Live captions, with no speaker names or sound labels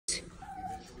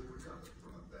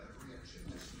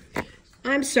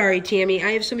I'm sorry, Tammy.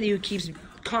 I have somebody who keeps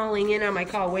calling in on my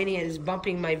call waiting and is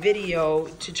bumping my video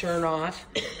to turn off.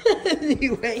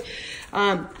 Anyway,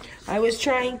 I was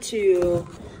trying to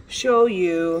show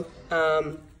you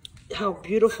how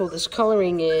beautiful this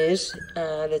coloring is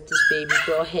that this baby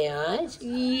girl has.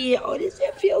 Yeah, oh, does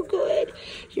that feel good?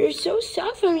 You're so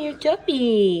soft on your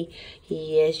tummy.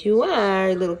 Yes, you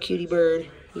are, little cutie bird.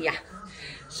 Yeah.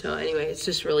 So anyway, it's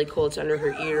just really cool. It's under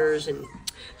her ears and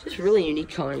just really unique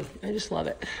coloring. I just love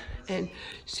it. And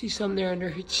see some there under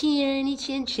her chin,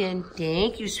 chin.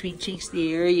 Thank you, sweet cheeks.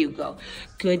 There you go.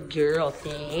 Good girl.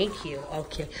 Thank you.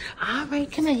 Okay. All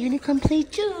right. Come on. You're going to come play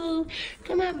too.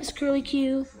 Come on, Miss Curly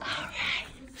Q. All right.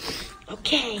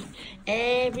 Okay.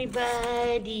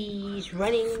 Everybody's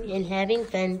running and having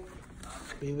fun.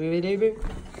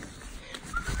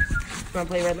 Want to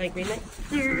play red light, green light?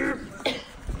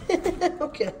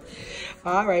 Okay.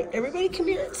 All right. Everybody come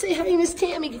here and say hi, Miss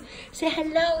Tammy. Say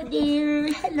hello,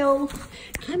 dear. Hello.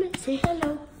 Come on, say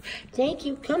hello. Thank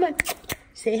you. Come on.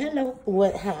 Say hello.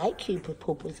 What? Hi, cute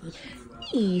Poposy.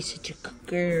 He's such a good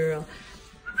girl.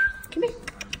 Come here.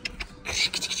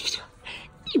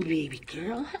 Hey, baby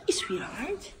girl. Hi,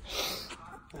 sweetheart.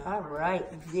 All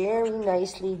right. Very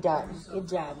nicely done. Good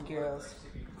job, girls.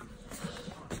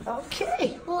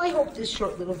 Okay. Well, I hope this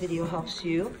short little video helps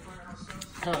you.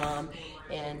 I'm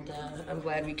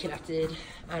glad we connected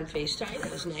on FaceTime.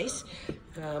 It was nice.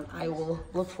 I will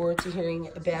look forward to hearing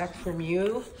back from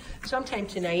you sometime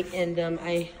tonight. And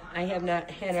I have not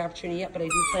had an opportunity yet, but I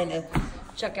do plan to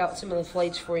check out some of the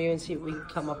flights for you and see what we can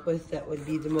come up with that would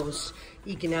be the most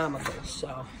economical.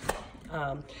 So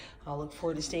I'll look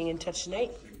forward to staying in touch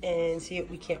tonight and see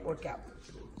what we can't work out.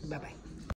 Bye-bye.